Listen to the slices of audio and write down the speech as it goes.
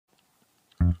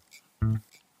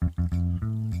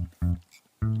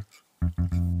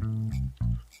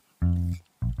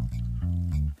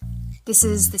This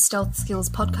is the Stealth Skills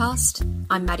Podcast.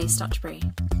 I'm Made Stuchbery.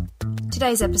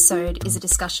 Today's episode is a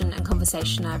discussion and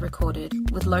conversation I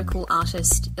recorded with local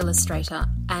artist, illustrator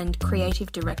and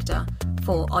creative director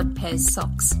for Odd Pears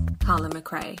socks, Carla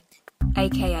McRae,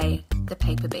 aka the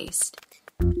Paperbeast.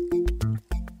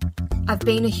 I've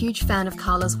been a huge fan of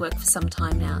Carla's work for some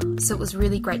time now, so it was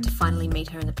really great to finally meet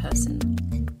her in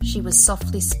person. She was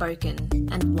softly spoken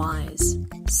and wise,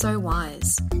 so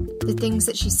wise. The things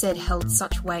that she said held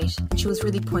such weight, and she was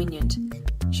really poignant.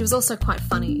 She was also quite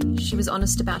funny. She was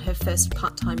honest about her first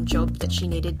part-time job that she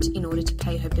needed in order to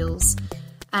pay her bills,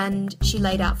 and she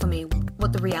laid out for me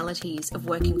what the realities of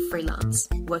working freelance,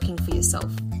 working for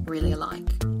yourself, really are like.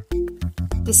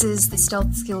 This is the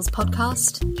Stealth Skills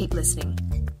Podcast. Keep listening.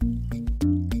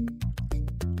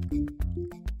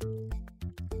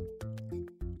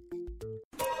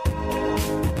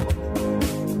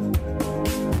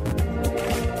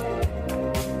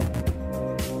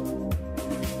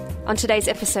 On today's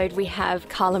episode, we have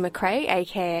Carla McRae,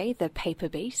 aka the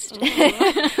Paperbeast.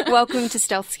 Welcome to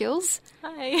Stealth Skills.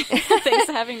 Hi, thanks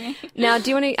for having me. Now, do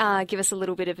you want to give us a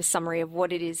little bit of a summary of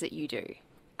what it is that you do?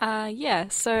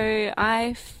 So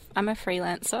I'm a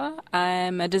freelancer.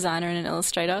 I'm a designer and an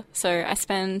illustrator. So I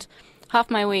spend half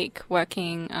my week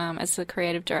working as the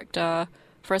creative director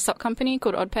for a sock company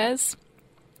called Odd Pears,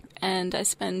 and I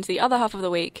spend the other half of the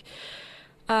week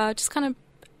just kind of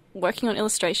working on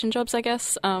illustration jobs, I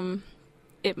guess. I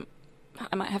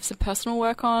might have some personal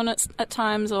work on at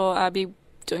times, or I'll be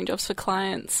doing jobs for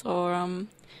clients, or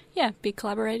be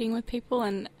collaborating with people.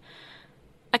 And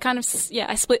I kind of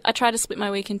I try to split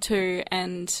my week in two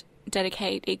and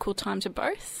dedicate equal time to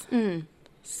both.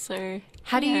 So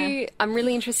how do you? I'm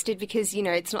really interested because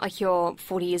it's not like you're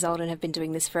 40 years old and have been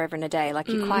doing this forever and a day. Like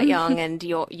you're quite young and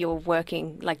you're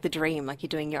working like the dream, like you're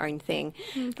doing your own thing.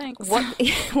 Thanks.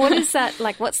 What is that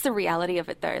like? What's the reality of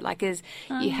it though? Like, is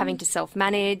you having to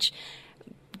self-manage?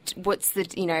 What's the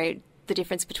the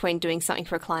difference between doing something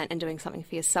for a client and doing something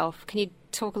for yourself? Can you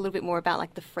talk a little bit more about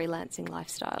like the freelancing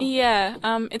lifestyle? Yeah,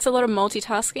 it's a lot of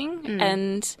multitasking,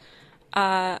 and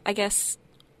I guess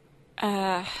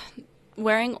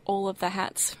wearing all of the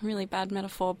hats, really bad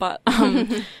metaphor, but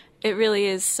it really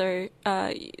is. So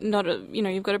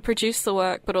you've got to produce the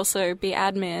work, but also be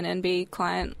admin and be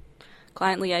client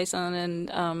liaison,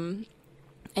 and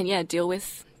deal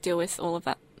with all of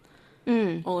that,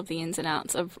 all of the ins and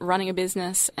outs of running a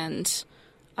business and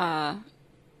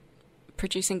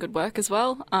producing good work as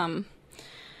well. And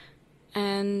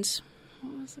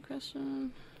what was the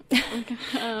question?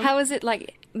 How is it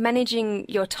like managing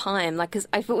your time? Like, because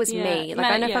if it was me, like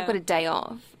I know if I've got a day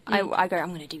off, I go, I'm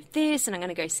going to do this and I'm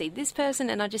going to go see this person,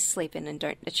 and I just sleep in and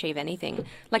don't achieve anything.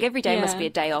 Like every day must be a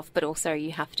day off, but also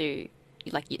you have to,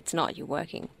 like, it's not, you're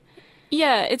working.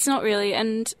 Yeah, it's not really.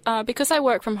 And because I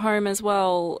work from home as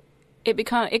well, it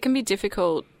can be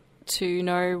difficult to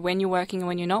know when you're working and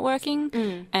when you're not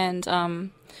working.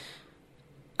 And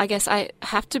I guess I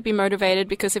have to be motivated,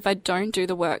 because if I don't do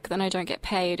the work, then I don't get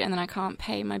paid, and then I can't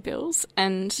pay my bills.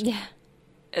 And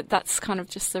that's kind of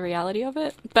just the reality of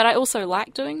it. But I also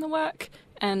like doing the work,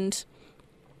 and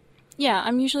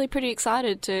I'm usually pretty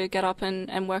excited to get up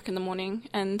and work in the morning.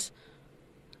 And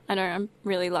I know I'm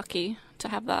really lucky to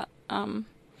have that. But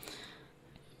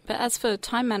as for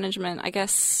time management, I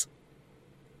guess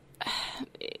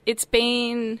it's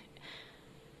been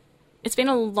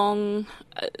a long.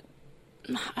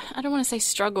 I don't want to say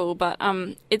struggle, but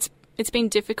it's been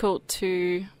difficult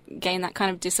to gain that kind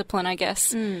of discipline, I guess,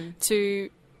 to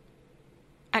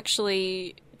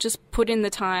actually just put in the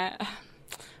time.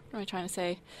 What am I trying to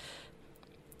say?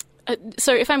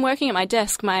 So if I'm working at my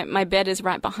desk, my bed is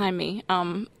right behind me.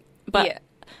 But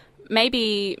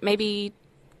maybe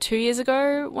 2 years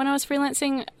ago when I was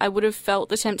freelancing, I would have felt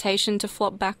the temptation to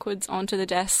flop backwards onto the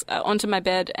desk, onto my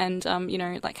bed, and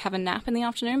like have a nap in the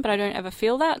afternoon. But I don't ever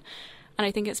feel that. And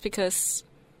I think it's because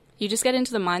you just get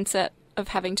into the mindset of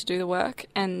having to do the work.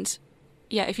 And,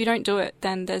 if you don't do it,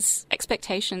 then there's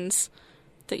expectations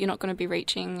that you're not going to be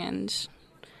reaching. And,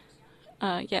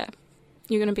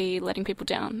 you're going to be letting people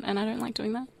down. And I don't like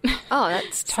doing that. Oh,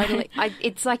 that's totally...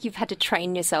 it's like you've had to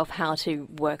train yourself how to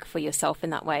work for yourself in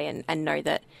that way, and know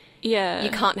that you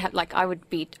can't have... Like, I would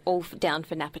be all down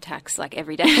for nap attacks, like,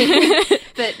 every day.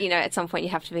 But, at some point you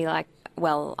have to be like,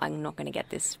 well, I'm not going to get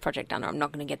this project done, or I'm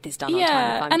not going to get this done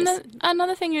on time.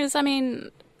 Another thing is, I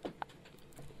mean,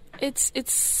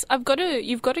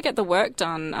 you've got to get the work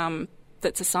done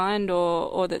that's assigned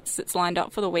or that's lined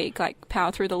up for the week, like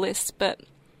power through the list. But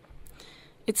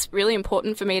it's really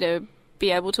important for me to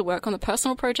be able to work on the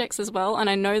personal projects as well. And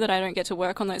I know that I don't get to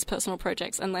work on those personal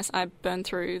projects unless I burn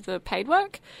through the paid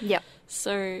work. Yep.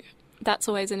 So that's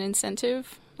always an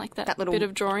incentive, like that little bit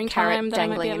of drawing carrot time that I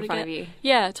might be dangling able in front to of get. you.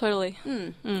 Yeah, totally.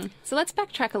 So let's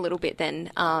backtrack a little bit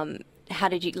then. How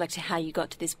did you to how you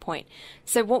got to this point?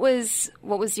 So what was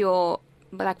your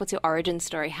what's your origin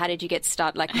story? How did you get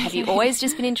started? Like, have you always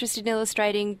just been interested in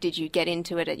illustrating? Did you get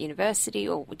into it at university,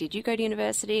 or did you go to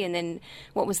university? And then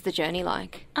what was the journey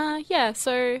like? Yeah,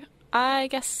 so I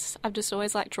guess I've just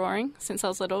always liked drawing since I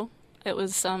was little. It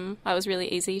was I was really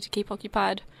easy to keep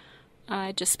occupied.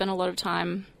 I just spent a lot of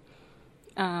time,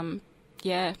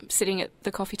 sitting at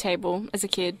the coffee table as a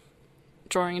kid,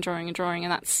 drawing,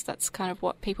 and that's kind of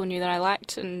what people knew that I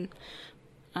liked and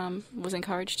was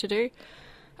encouraged to do.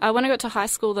 When I got to high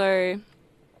school, though,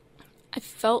 I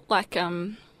felt like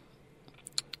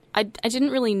I didn't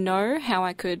really know how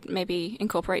I could maybe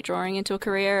incorporate drawing into a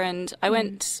career, and I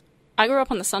grew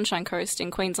up on the Sunshine Coast in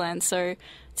Queensland, so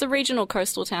it's a regional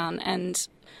coastal town, and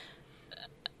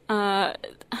I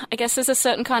guess there's a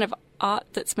certain kind of art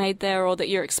that's made there or that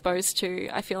you're exposed to.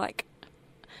 I feel like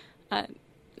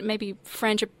maybe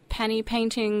frangipani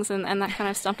paintings and that kind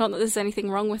of stuff. Not that there's anything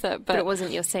wrong with it, but it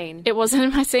wasn't your scene. It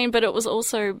wasn't my scene, but it was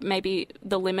also maybe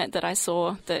the limit that I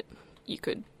saw that you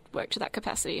could work to that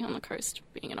capacity on the coast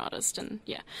being an artist. And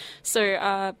yeah,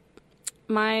 so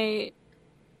my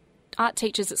art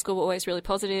teachers at school were always really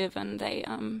positive, and they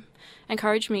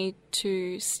encouraged me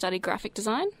to study graphic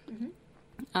design.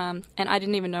 And I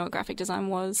didn't even know what graphic design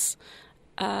was,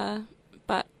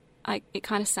 but it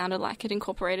kind of sounded like it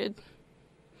incorporated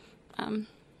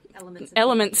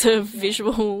elements of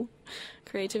visual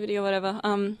creativity or whatever.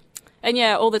 And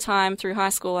yeah, all the time through high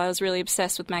school I was really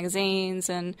obsessed with magazines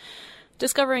and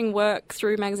discovering work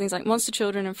through magazines like Monster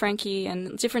Children and Frankie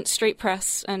and different street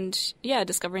press, and yeah,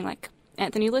 discovering like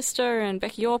Anthony Lister and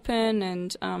Becky Orpin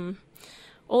and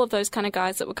all of those kind of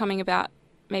guys that were coming about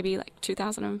maybe like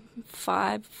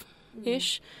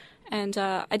 2005-ish. And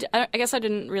I guess I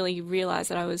didn't really realise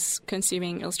that I was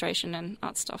consuming illustration and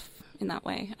art stuff in that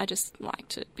way. I just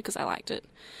liked it because I liked it.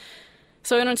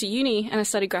 So I went on to uni and I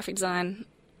studied graphic design.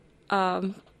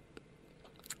 And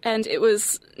it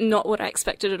was not what I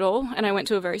expected at all. And I went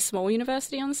to a very small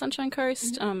university on the Sunshine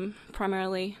Coast,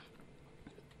 primarily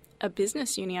a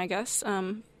business uni, I guess.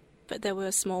 But there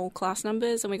were small class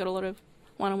numbers and we got a lot of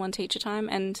one-on-one teacher time.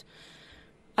 And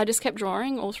I just kept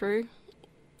drawing all through.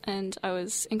 And I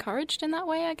was encouraged in that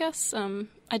way, I guess.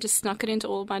 I just snuck it into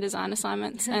all of my design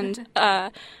assignments. And I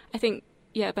think,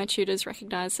 yeah, my tutors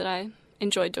recognised that I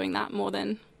enjoyed doing that more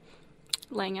than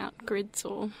laying out grids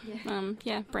or,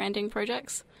 branding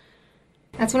projects.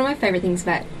 That's one of my favourite things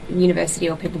about university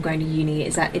or people going to uni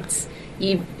is that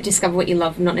you discover what you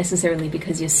love, not necessarily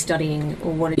because you're studying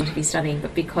or wanting to be studying,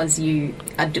 but because you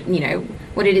are,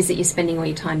 what it is that you're spending all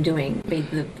your time doing, be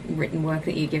it the written work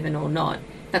that you're given or not.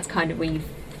 That's kind of where you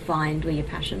find where your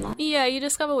passion lies. Yeah, you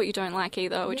discover what you don't like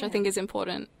either, which I think is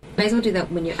important. May as well do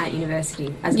that when you're at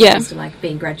university, as opposed to like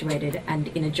being graduated and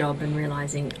in a job and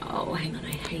realising, oh, hang on,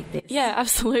 I hate this. Yeah,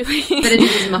 absolutely. Better to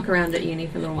just muck around at uni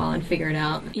for a little while and figure it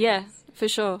out. Yeah, for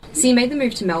sure. So you made the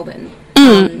move to Melbourne.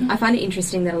 I find it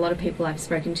interesting that a lot of people I've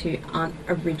spoken to aren't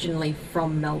originally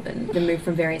from Melbourne. They moved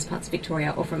from various parts of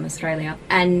Victoria or from Australia.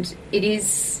 And it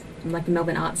is like the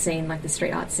Melbourne art scene, like the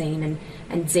street art scene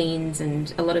and zines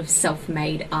and a lot of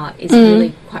self-made art is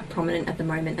really quite prominent at the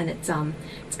moment, and it's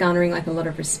garnering like a lot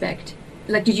of respect.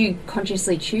 Like, did you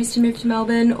consciously choose to move to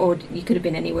Melbourne, or you could have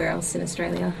been anywhere else in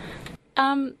Australia?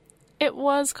 It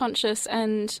was conscious,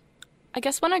 and I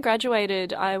guess when I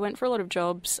graduated I went for a lot of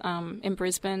jobs in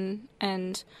Brisbane,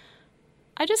 and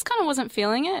I just kind of wasn't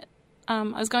feeling it. I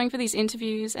was going for these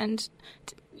interviews and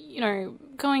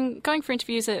going for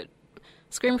interviews at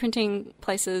screen printing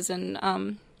places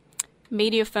and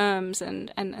media firms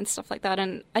and stuff like that,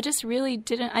 and I just knew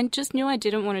I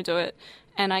didn't want to do it,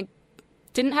 and I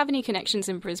didn't have any connections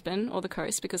in Brisbane or the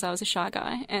coast because I was a shy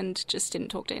guy and just didn't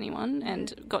talk to anyone,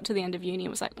 and got to the end of uni and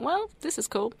was like, well, this is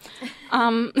cool.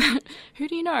 Who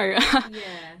do you know?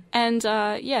 And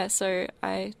so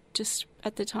I just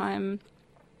at the time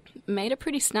made a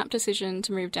pretty snap decision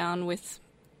to move down with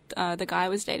the guy I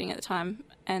was dating at the time,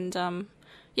 and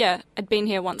I'd been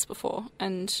here once before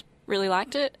and really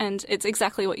liked it, and it's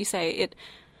exactly what you say.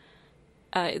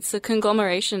 It's a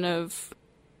conglomeration of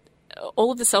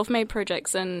all of the self-made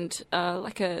projects and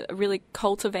like a really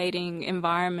cultivating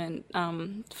environment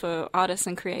for artists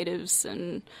and creatives,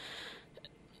 and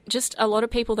just a lot of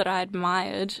people that I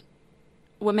admired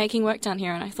were making work down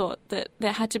here, and I thought that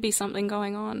there had to be something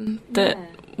going on that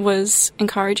was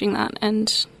encouraging that,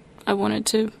 and I wanted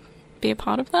to be a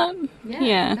part of that.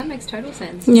 Yeah, that makes total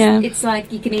sense. Yeah. It's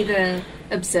like you can either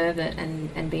observe it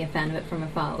and be a fan of it from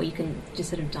afar, or you can just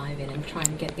sort of dive in and try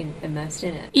and get immersed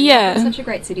in it. Yeah. It's such a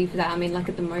great city for that. I mean, like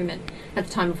at the moment, at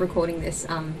the time of recording this,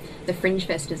 the Fringe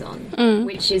Fest is on,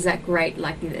 which is that great,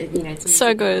 like, you know, it's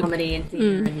so good. Comedy and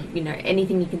theatre and, you know,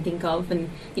 anything you can think of. And,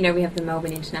 you know, we have the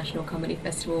Melbourne International Comedy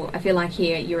Festival. I feel like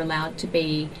here you're allowed to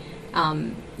be,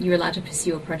 you're allowed to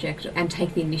pursue a project and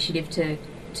take the initiative to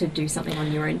do something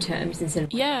on your own terms instead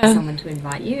of someone to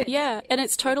invite you. Yeah, and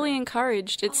it's totally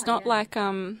encouraged. It's not like,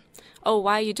 oh,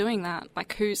 why are you doing that?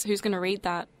 Like, who's going to read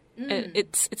that?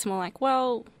 It's more like,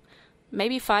 well,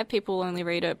 maybe 5 people only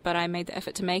read it, but I made the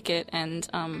effort to make it, and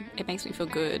it makes me feel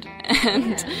good.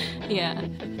 And yeah.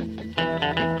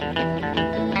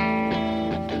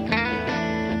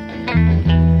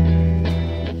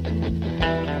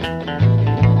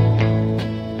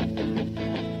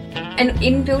 And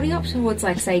in building up towards,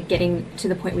 like, say, getting to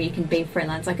the point where you can be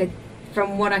freelance, like,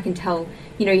 from what I can tell,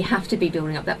 you know, you have to be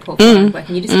building up that portfolio of work,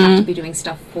 and you just have to be doing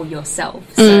stuff for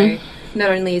yourself. So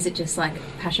not only is it just, like,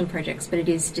 passion projects, but it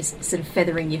is just sort of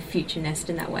feathering your future nest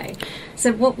in that way.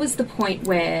 So what was the point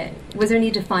where, was there any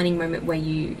defining moment where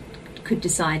you could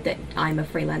decide that I'm a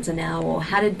freelancer now, or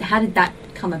how did that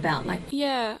come about? Like,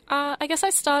 I guess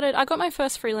I got my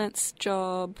first freelance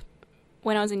job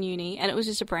when I was in uni, and it was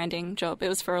just a branding job. It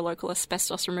was for a local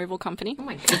asbestos removal company. Oh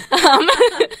my god.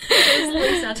 It's the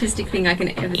least artistic thing I can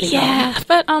ever think of. Yeah,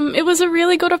 but it was a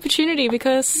really good opportunity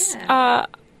because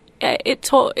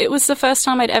it was the first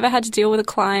time I'd ever had to deal with a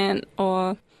client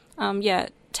or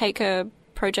take a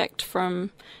project from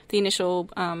the initial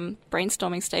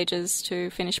brainstorming stages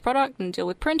to finished product and deal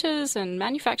with printers and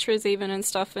manufacturers even and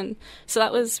stuff. And so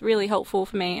that was really helpful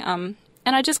for me. And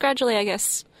I just gradually, I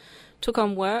guess, took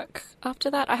on work after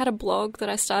that. I had a blog that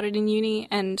I started in uni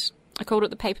and I called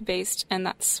it the Paperbeast, and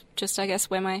that's just, I guess,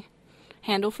 where my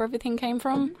handle for everything came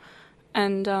from.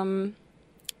 And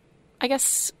I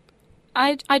guess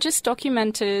I just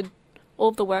documented all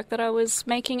of the work that I was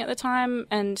making at the time,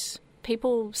 and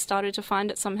people started to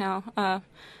find it somehow.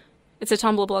 It's a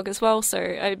Tumblr blog as well, so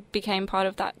I became part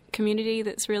of that community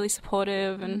that's really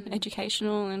supportive and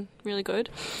educational and really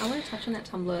good. I want to touch on that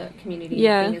Tumblr community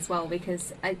thing as well,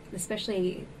 because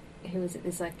especially, who is it?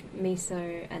 There's like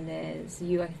Miso, and there's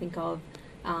you, I think of,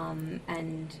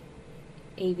 and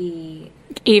Evie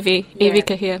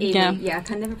Kahir. Yeah, I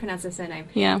can never pronounce her surname.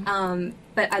 Yeah.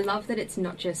 But I love that it's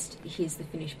not just here's the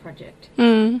finished project.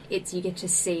 It's you get to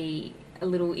see a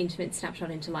little intimate snapshot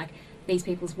into, like, these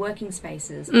people's working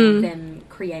spaces, or them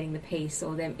creating the piece,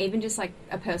 or them even just like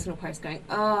a personal post going,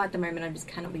 oh, at the moment I just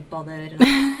cannot be bothered, and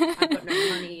I've got no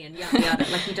money, and yada yada.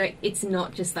 Like, it's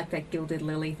not just like that gilded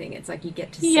lily thing. It's like you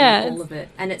get to see all of it,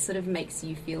 and it sort of makes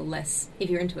you feel less, if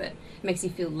you're into it, makes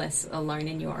you feel less alone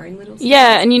in your own little space.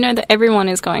 Yeah, and you know that everyone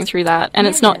is going through that, and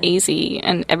it's not easy,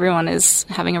 and everyone is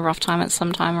having a rough time at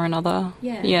some time or another.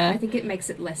 Yeah. I think it makes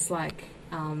it less like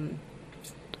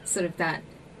sort of that.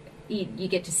 You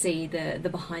get to see the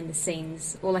behind the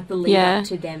scenes, or like the lead up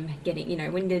to them getting,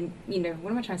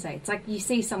 what am I trying to say? It's like you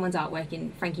see someone's artwork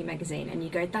in Frankie magazine and you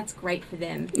go, that's great for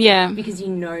them. Yeah. Because you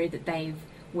know that they've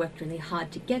worked really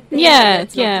hard to get there. Yeah.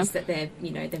 It's not just that they've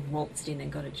waltzed in and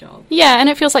got a job. Yeah, and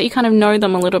it feels like you kind of know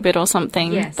them a little bit or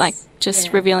something. Yes. Like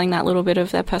just revealing that little bit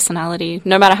of their personality,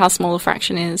 no matter how small a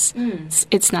fraction is.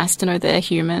 It's nice to know they're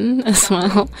human as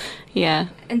well. Yeah.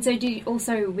 And so do you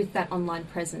also, with that online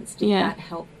presence, did that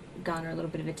help garner a little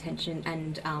bit of attention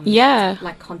and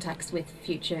like contacts with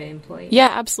future employees? Yeah,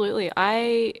 absolutely.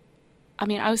 I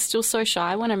mean, I was still so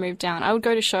shy when I moved down. I would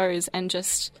go to shows and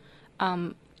just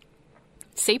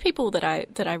see people that I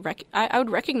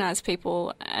would recognize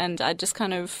people, and I'd just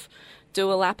kind of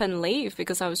do a lap and leave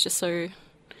because I was just so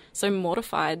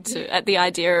mortified at the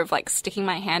idea of like sticking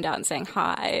my hand out and saying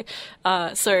hi.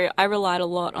 So I relied a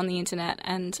lot on the internet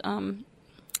and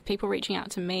people reaching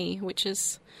out to me, which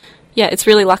is, it's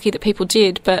really lucky that people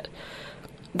did, but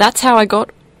that's how I got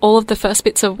all of the first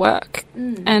bits of work.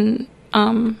 And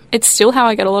it's still how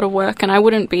I get a lot of work, and I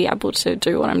wouldn't be able to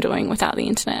do what I'm doing without the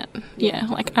internet.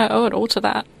 Like I owe it all to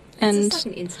that. And it's just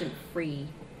like an instant free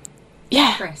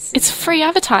press. It's free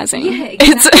advertising. Yeah,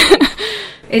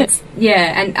 exactly.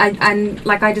 And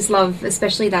I just love,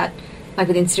 especially that, like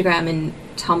with Instagram and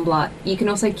Tumblr, you can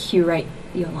also curate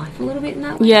your life a little bit in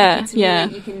that way.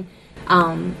 You can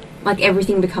like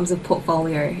everything becomes a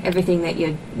portfolio, everything that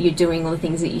you're doing, all the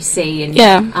things that you see, and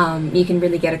you can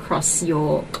really get across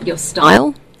your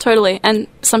style. Totally. And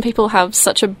some people have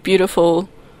such a beautiful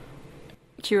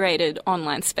curated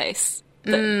online space,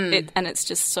 and it's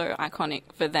just so iconic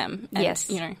for them. And,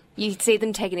 yes. You see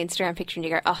them take an Instagram picture and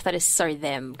you go, oh, that is so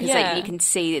them. Because you can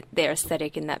see their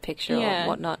aesthetic in that picture or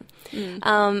whatnot.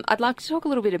 I'd like to talk a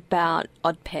little bit about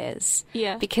Odd Pears.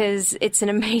 Yeah. Because it's an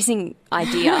amazing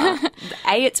idea.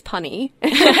 It's punny.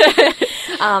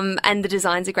 And the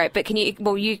designs are great. But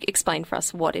you explain for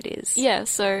us what it is? Yeah,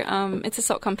 so it's a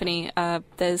sock company.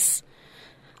 There's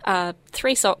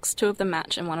 3 socks, 2 of them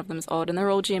match and 1 of them is odd, and they're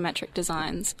all geometric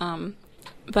designs.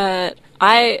 But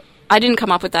I didn't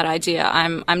come up with that idea.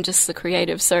 I'm just the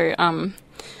creative. So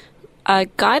a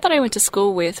guy that I went to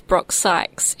school with, Brock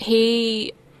Sykes,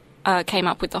 he came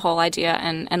up with the whole idea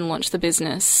and launched the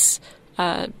business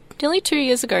nearly 2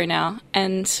 years ago now.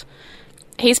 And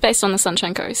he's based on the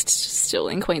Sunshine Coast, still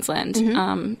in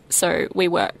Queensland. So we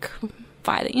work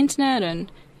via the internet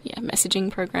and messaging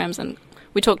programs, and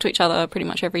we talk to each other pretty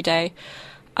much every day.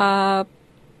 But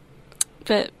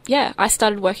yeah, I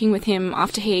started working with him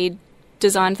after he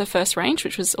designed the first range,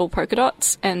 which was all polka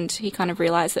dots, and he kind of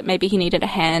realised that maybe he needed a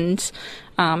hand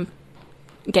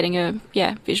getting a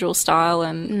visual style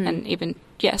and even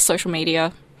social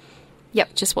media.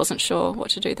 Yep. Just wasn't sure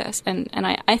what to do there. And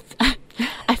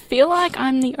I feel like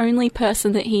I'm the only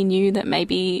person that he knew that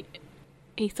maybe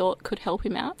he thought could help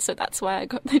him out, so that's why I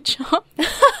got the job.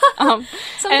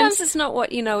 Sometimes it's not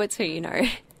what you know, it's who you know.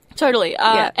 Totally.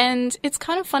 And it's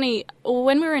kind of funny,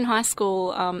 when we were in high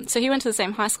school, so he went to the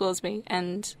same high school as me,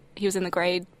 and he was in the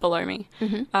grade below me,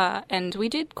 and we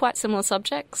did quite similar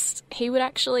subjects. He would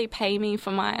actually pay me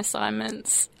for my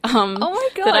assignments oh my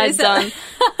God, that I'd done.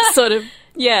 Sort of,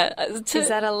 is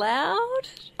that allowed?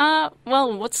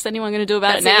 Well, what's anyone going to do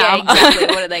about it now? Yeah, exactly.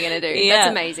 What are they going to do? Yeah.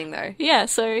 That's amazing, though. Yeah,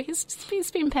 so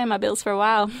he's been paying my bills for a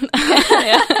while.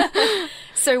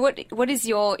 So what is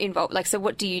your involvement? Like, so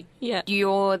what do you...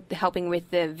 You're helping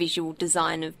with the visual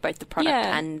design of both the product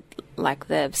and, like,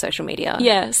 the social media?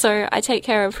 Yeah, so I take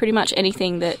care of pretty much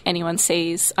anything that anyone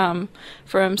sees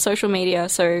from social media,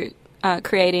 so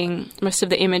creating most of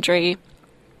the imagery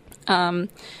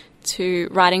to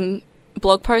writing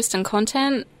blog posts and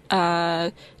content,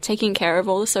 taking care of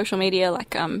all the social media,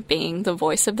 like being the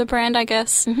voice of the brand, I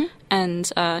guess,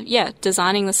 and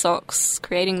designing the socks,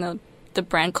 creating the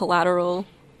brand collateral,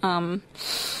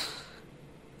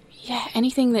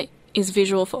 anything that is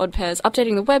visual for Odd Pears,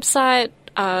 updating the website,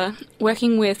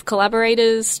 working with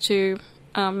collaborators to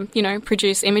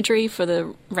produce imagery for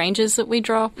the ranges that we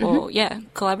drop, or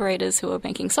collaborators who are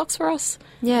making socks for us.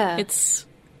 Yeah, it's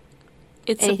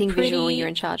anything visual you're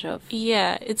in charge of.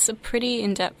 Yeah, it's a pretty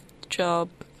in-depth job.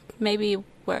 Maybe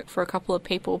work for a couple of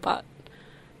people, but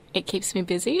it keeps me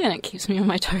busy and it keeps me on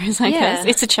my toes, I guess.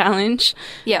 It's a challenge.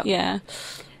 Yeah.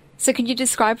 So could you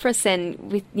describe for us then,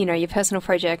 with your personal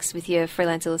projects, with your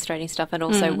freelance illustrating stuff, and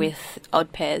also with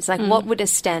Odd Pears, like what would a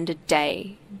standard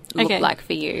day look like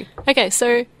for you? Okay,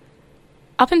 so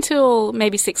up until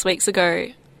maybe 6 weeks ago,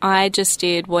 I just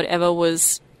did whatever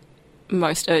was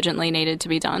most urgently needed to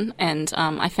be done, and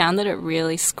I found that it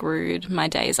really screwed my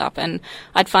days up, and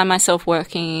I'd find myself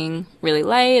working really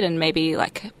late and maybe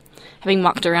like having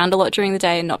mucked around a lot during the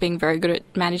day and not being very good at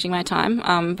managing my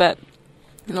time. But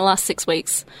in the last 6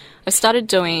 weeks, I've started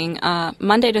doing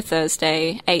Monday to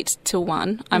Thursday, 8 till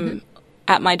 1. I'm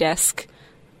at my desk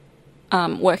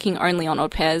working only on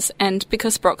Odd Pears, and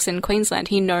because Brock's in Queensland,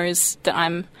 he knows that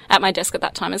I'm at my desk at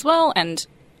that time as well, and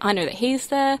I know that he's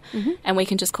there, and we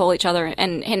can just call each other,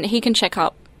 and he can check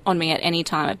up on me at any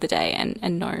time of the day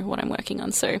and know what I'm working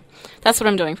on. So that's what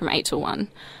I'm doing from 8 till 1.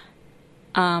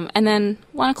 And then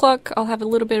 1 o'clock, I'll have a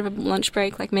little bit of a lunch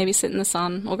break, like maybe sit in the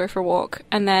sun or go for a walk.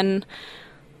 And then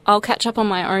I'll catch up on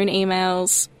my own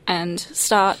emails and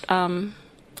start,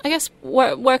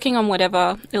 working on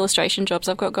whatever illustration jobs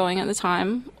I've got going at the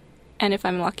time. And if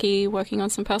I'm lucky, working on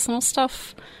some personal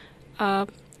stuff. And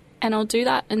I'll do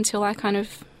that until I kind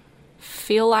of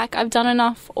feel like I've done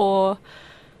enough, or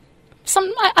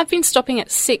I've been stopping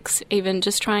at 6 even,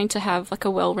 just trying to have like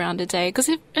a well-rounded day, because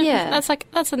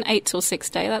that's an 8 till 6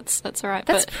 day. That's all right.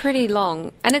 That's pretty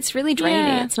long, and it's really draining.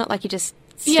 Yeah. It's not like you just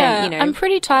stand, I'm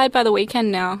pretty tired by the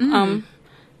weekend now.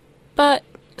 But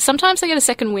sometimes I get a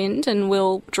second wind and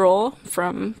we'll draw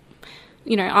from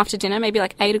after dinner, maybe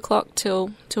like 8 o'clock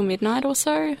till midnight or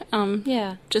so.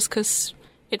 Just because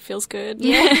it feels good.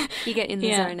 Yeah, you get in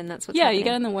the zone, and that's what's happening. You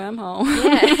get in the wormhole.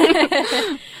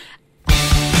 Yeah.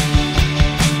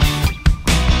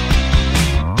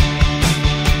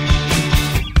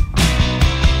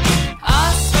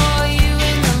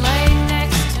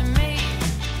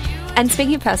 And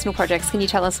speaking of personal projects, can you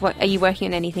tell us, are you working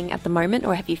on anything at the moment,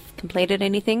 or have you completed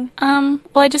anything? Well,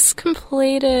 I just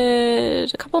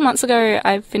completed, a couple of months ago,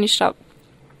 I finished up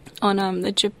on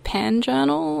the Japan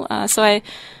journal. So I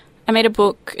made a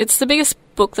book. It's the biggest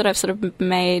book that I've sort of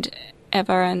made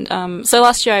ever. And so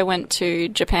last year I went to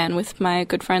Japan with my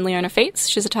good friend Leona Feets.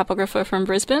 She's a typographer from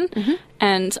Brisbane. Mm-hmm.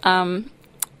 And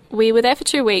we were there for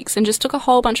 2 weeks and just took a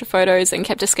whole bunch of photos and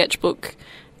kept a sketchbook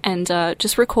and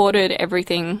just recorded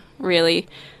everything, really.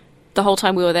 The whole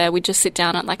time we were there, we'd just sit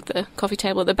down at like the coffee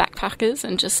table at the backpackers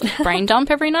and just like, brain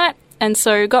dump every night. And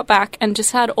so got back and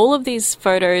just had all of these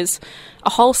photos, a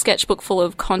whole sketchbook full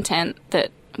of content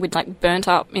that we'd like burnt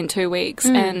up in 2 weeks,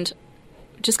 and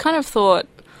just kind of thought,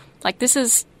 like, this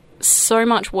is so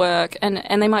much work,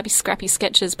 and they might be scrappy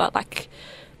sketches, but like,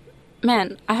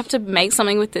 man, I have to make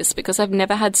something with this because I've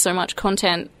never had so much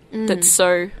content that's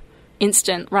so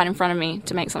instant right in front of me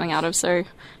to make something out of. So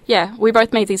yeah, we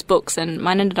both made these books, and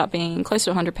mine ended up being close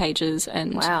to 100 pages,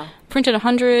 and printed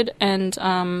 100,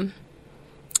 and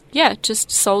yeah, just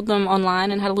sold them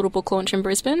online and had a little book launch in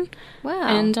Brisbane. Wow.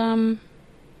 And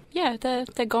yeah,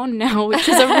 they're gone now, which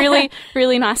is a really,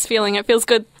 really nice feeling. It feels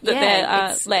good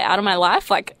that they're out of my life.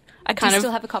 Like, Do you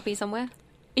still have a copy somewhere?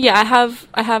 Yeah, I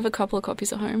have a couple of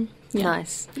copies at home. Yeah.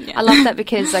 Nice. Yeah. I love that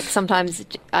because, like, sometimes,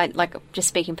 like, just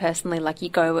speaking personally, like, you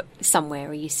go somewhere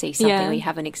or you see something or you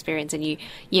have an experience and you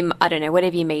I don't know,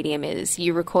 whatever your medium is,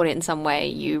 you record it in some way,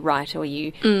 you write or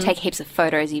you take heaps of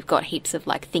photos, you've got heaps of,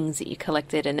 like, things that you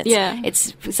collected, and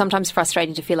it's sometimes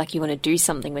frustrating to feel like you want to do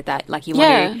something with that, like you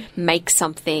want to make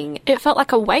something. It felt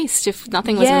like a waste if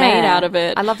nothing was made out of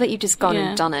it. I love that you've just gone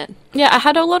and done it. Yeah, I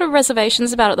had a lot of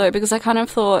reservations about it, though, because I kind of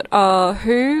thought,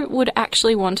 who would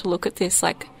actually want to look at this,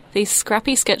 like, these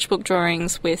scrappy sketchbook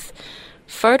drawings with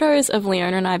photos of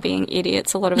Leona and I being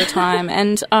idiots a lot of the time.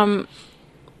 And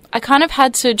I kind of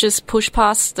had to just push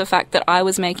past the fact that I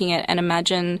was making it and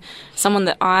imagine someone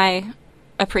that I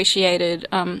appreciated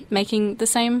making the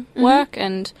same work.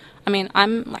 And, I mean,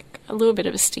 I'm like a little bit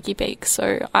of a sticky beak,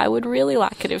 so I would really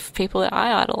like it if people that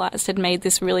I idolised had made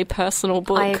this really personal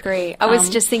book. I agree. I was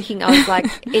just thinking, I was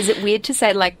like, is it weird to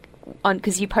say, like,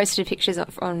 because you posted pictures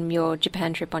on your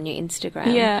Japan trip on your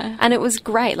Instagram. Yeah. And it was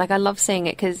great. Like, I love seeing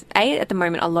it because, at the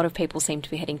moment, a lot of people seem to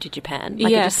be heading to Japan.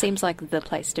 Like, it just seems like the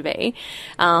place to be.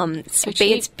 So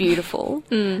cheap. It's beautiful.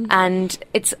 And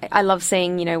I love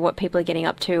seeing, you know, what people are getting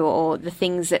up to or the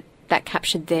things that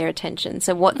captured their attention.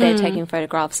 So what they're taking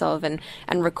photographs of and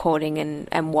recording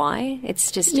and why.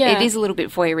 It's just, it is a little bit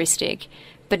voyeuristic.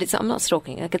 But I'm not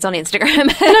stalking. Like, it's on Instagram.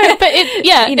 No, but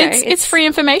it's free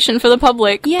information for the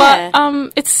public. Yeah.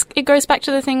 But it goes back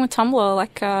to the thing with Tumblr.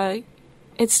 Like,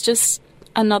 it's just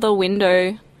another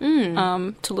window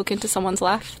to look into someone's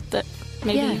life that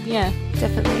maybe,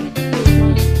 definitely.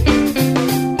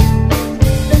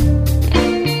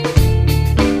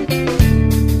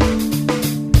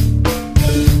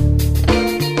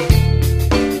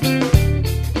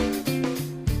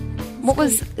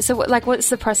 What's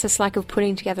the process like of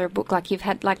putting together a book? Like, you've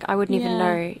had, like, I wouldn't even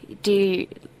know. Do you,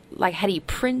 like, how do you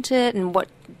print it, and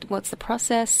what's the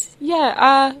process?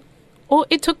 Yeah, well,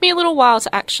 it took me a little while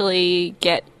to actually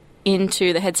get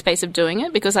into the headspace of doing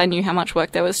it because I knew how much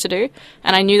work there was to do,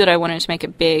 and I knew that I wanted to make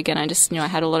it big, and I just knew I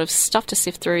had a lot of stuff to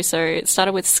sift through. So it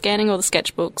started with scanning all the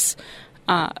sketchbook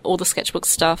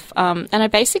stuff, and I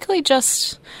basically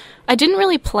I didn't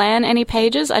really plan any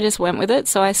pages, I just went with it.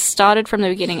 So I started from the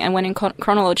beginning and went in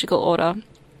chronological order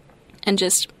and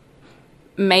just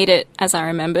made it as I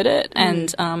remembered it.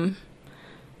 And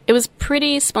it was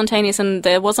pretty spontaneous, and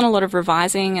there wasn't a lot of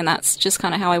revising, and that's just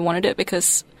kind of how I wanted it,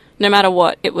 because no matter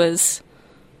what, it was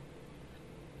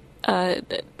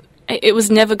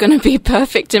never going to be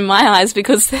perfect in my eyes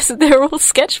because they're all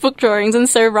sketchbook drawings and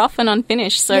so rough and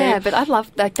unfinished. So yeah, but I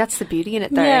love, like, that's the beauty in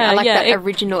it, though. I like that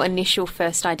original initial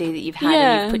first idea that you've had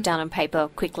and you've put down on paper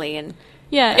quickly. And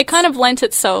it kind of lent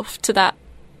itself to that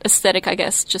aesthetic, I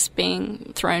guess, just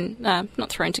being not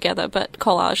thrown together, but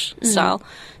collage style.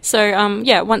 So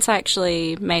once I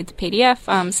actually made the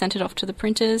PDF, sent it off to the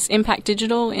printers. Impact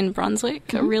Digital in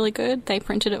Brunswick are really good. They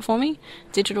printed it for me,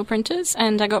 digital printers,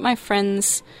 and I got my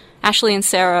friends Ashley and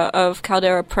Sarah of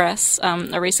Caldera Press,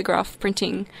 a risograph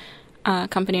printing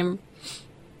company in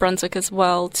Brunswick as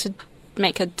well, to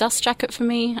make a dust jacket for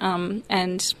me,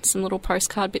 and some little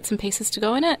postcard bits and pieces to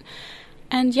go in it.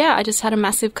 And I just had a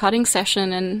massive cutting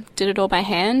session and did it all by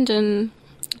hand and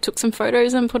took some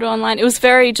photos and put it online. It was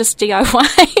very just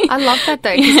DIY. I love that,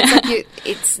 though, because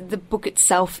it's the book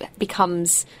itself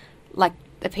becomes like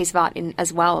a piece of art in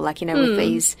as well, like, you know, with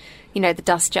these, you know, the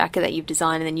dust jacket that you've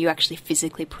designed and then you actually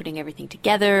physically putting everything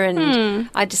together, and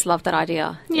I just love that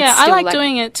idea. Yeah, I like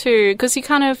doing it too, because you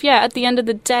kind of, at the end of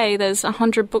the day, there's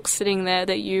 100 books sitting there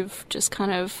that you've just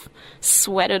kind of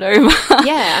sweated over.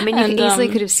 Yeah, I mean, you easily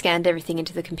could have scanned everything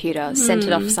into the computer, sent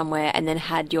it off somewhere, and then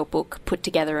had your book put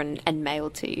together and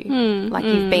mailed to you. Like,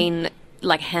 you've been,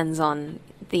 like, hands-on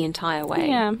the entire way.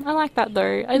 Yeah, I like that, though.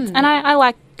 And I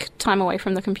like time away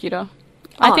from the computer.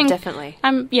 I think definitely.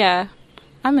 I'm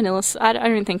an illustrator. I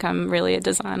don't think I'm really a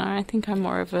designer. I think I'm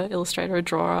more of an illustrator, a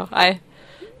drawer. I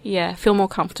feel more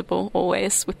comfortable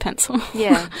always with pencil.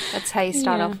 Yeah, that's how you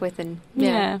start off with. And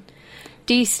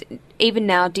do you, even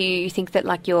now, do you think that,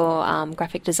 like, your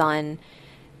graphic design,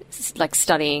 like,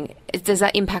 studying, does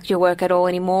that impact your work at all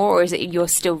anymore, or is it you're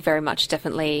still very much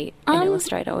definitely an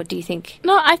illustrator, or do you think...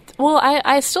 No,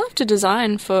 I still have to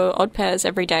design for Odd Pears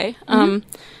every day.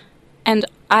 And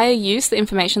I use the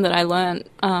information that I learned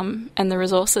and the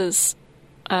resources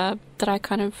that I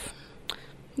kind of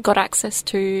got access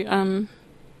to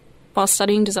while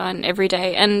studying design every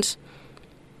day. And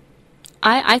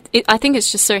I think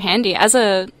it's just so handy. As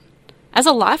a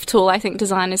life tool, I think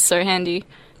design is so handy.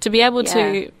 To be able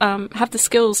to have the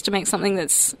skills to make something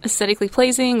that's aesthetically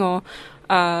pleasing, or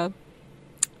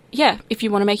if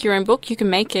you want to make your own book, you can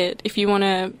make it. If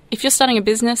you're starting a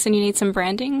business and you need some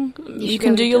branding, you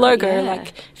can do your logo. Yeah.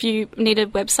 Like, if you need a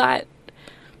website,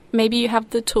 maybe you have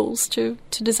the tools to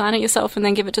design it yourself and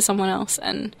then give it to someone else.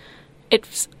 And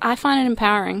I find it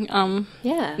empowering,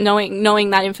 knowing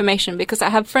that information, because I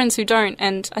have friends who don't,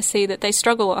 and I see that they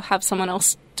struggle or have someone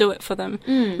else do it for them.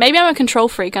 Maybe I'm a control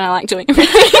freak and I like doing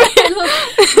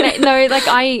everything. No,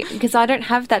 like, because I don't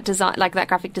have that design, like, that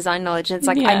graphic design knowledge. It's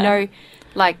like, I know,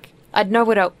 like, I'd know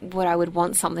what I would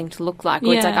want something to look like,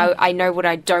 or it's like I know what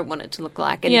I don't want it to look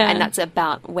like, and that's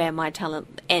about where my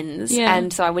talent ends,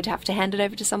 and so I would have to hand it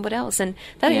over to someone else, and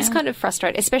that is kind of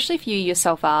frustrating, especially if you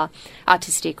yourself are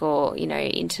artistic, or, you know,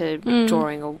 into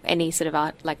drawing or any sort of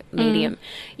art, like, medium.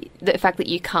 The fact that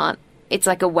you can't, it's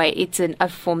like it's a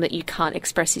form that you can't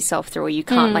express yourself through, or you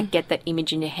can't like get that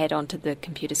image in your head onto the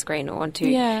computer screen or onto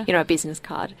you know, a business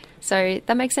card. So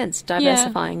that makes sense,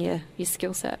 diversifying your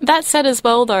skill set. That said as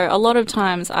well, though, a lot of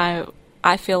times I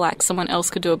feel like someone else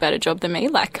could do a better job than me.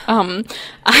 Like, I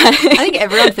think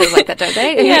everyone feels like that, don't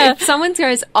they? Yeah. If someone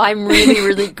goes, I'm really,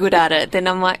 really good at it, then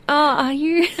I'm like, oh, are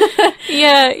you?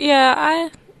 I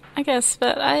guess,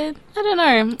 but I don't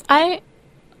know.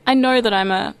 I know that I'm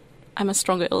a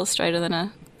stronger illustrator than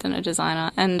a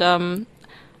designer, and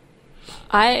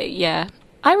I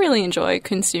really enjoy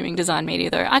consuming design media,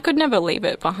 though. I could never leave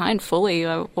it behind fully,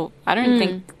 or I don't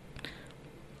think.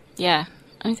 Yeah,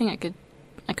 I don't think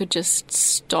I could just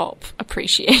stop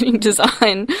appreciating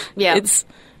design. Yeah, it's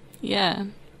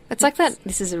like that.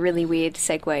 This is a really weird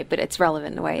segue, but it's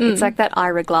relevant in a way. It's like that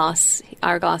Ira Glass.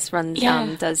 Ira Glass runs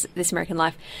does This American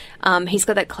Life. He's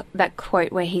got that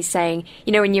quote where he's saying,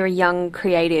 you know, when you're a young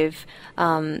creative,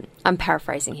 I'm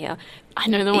paraphrasing here. I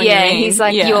know the one you mean. He's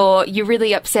like, you're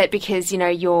really upset because, you know,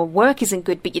 your work isn't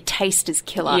good, but your taste is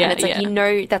killer. And it's like, you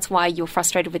know, that's why you're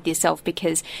frustrated with yourself,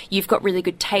 because you've got really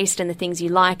good taste in the things you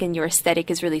like, and your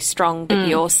aesthetic is really strong, but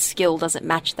your skill doesn't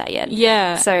match that yet.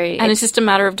 Yeah. So it's just a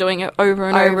matter of doing it over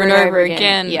and over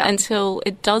again until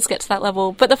it does get to that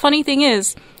level. But the funny thing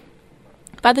is,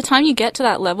 by the time you get to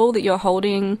that level that you're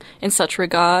holding in such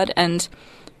regard, and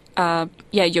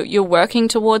you're working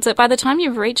towards it, by the time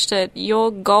you've reached it,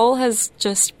 your goal has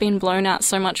just been blown out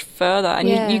so much further.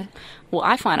 And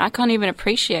I find I can't even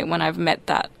appreciate when I've met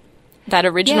that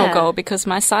original goal, because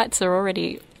my sights are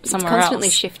already somewhere else. It's constantly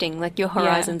shifting. Like, your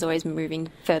horizon's always moving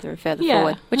further and further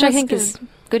forward, which I think is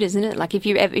good, isn't it? Like, if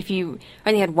you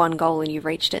only had one goal and you've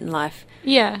reached it in life, what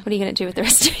are you going to do with the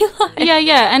rest of your life?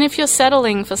 And if you're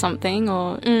settling for something,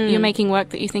 or you're making work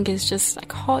that you think is just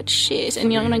like hot shit,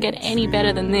 and you're not going to get any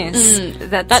better than this,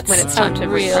 that's when it's time to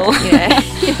real.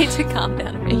 You need to calm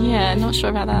down a bit. Yeah, not sure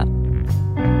about that.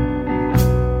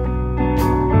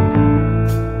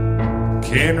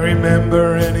 Can't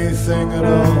remember anything at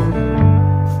all.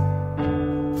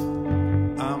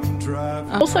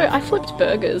 Also, I flipped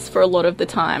burgers for a lot of the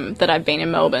time that I've been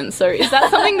in Melbourne. So is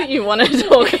that something that you want to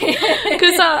talk about?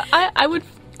 Because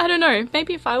I don't know,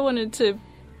 maybe if I wanted to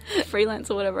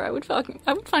freelance or whatever, I would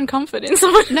find comfort in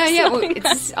someone.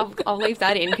 I'll leave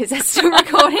that in, because that's still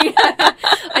recording.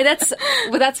 That's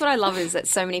what I love, is that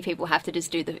so many people have to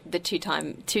just do the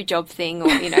two job thing, or,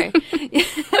 you know.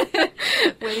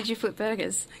 Where did you flip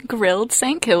burgers? Grilled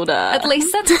St Kilda. At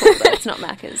least that's cool, but it's not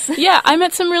Macca's. Yeah, I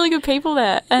met some really good people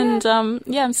there, and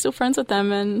I'm still friends with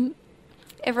them, and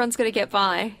Everyone's got to get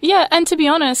by. Yeah, and to be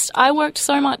honest, I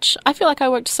feel like I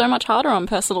worked so much harder on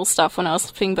personal stuff when I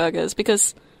was flipping burgers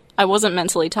because I wasn't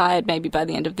mentally tired maybe by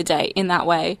the end of the day in that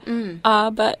way.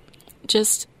 But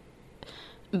just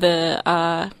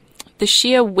the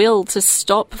sheer will to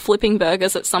stop flipping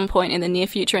burgers at some point in the near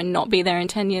future and not be there in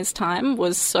 10 years' time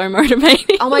was so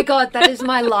motivating. Oh my God, that is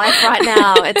my life right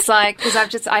now. It's like,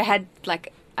 because I had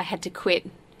to quit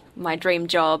my dream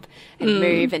job and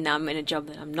move, and now I'm in a job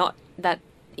that I'm not that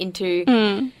into.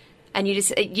 And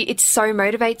it so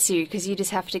motivates you because you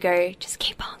just have to go, just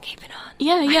keep on keeping on.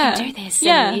 Yeah. I can do this.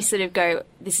 Yeah. And you sort of go,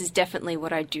 this is definitely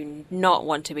what I do not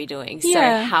want to be doing. So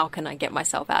Yeah. how can I get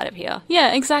myself out of here?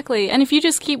 Yeah, exactly. And if you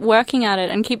just keep working at it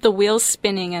and keep the wheels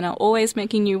spinning and are always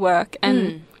making new work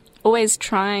and always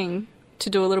trying to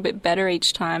do a little bit better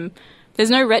each time, there's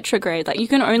no retrograde. Like, you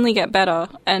can only get better.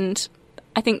 And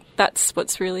I think that's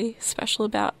what's really special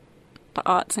about the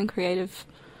arts and creative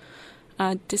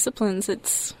disciplines.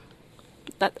 And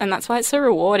that's why it's so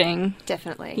rewarding.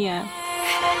 Definitely. Yeah.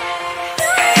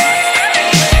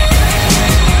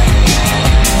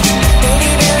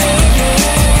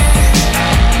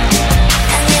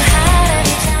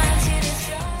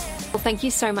 Well, thank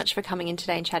you so much for coming in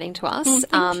today and chatting to us.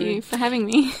 Thank you for having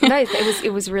me. No,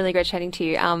 it was really great chatting to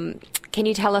you. Can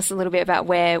you tell us a little bit about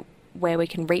where we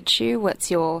can reach you? What's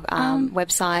your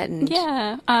website? And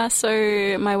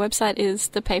so my website is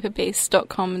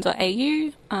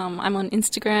thepaperbeast.com.au. I'm on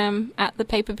Instagram at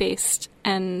thepaperbeast,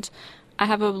 and I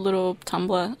have a little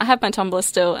Tumblr. I have my Tumblr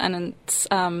still, and it's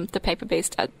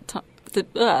thepaperbeast at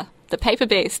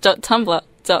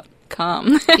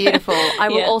thepaperbeast.tumblr.com. Beautiful. I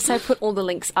will also put all the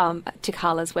links to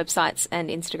Carla's websites and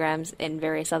Instagrams and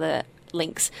various other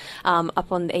links up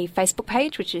on the Facebook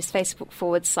page, which is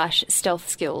Facebook.com/Stealth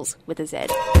Skills with a Z.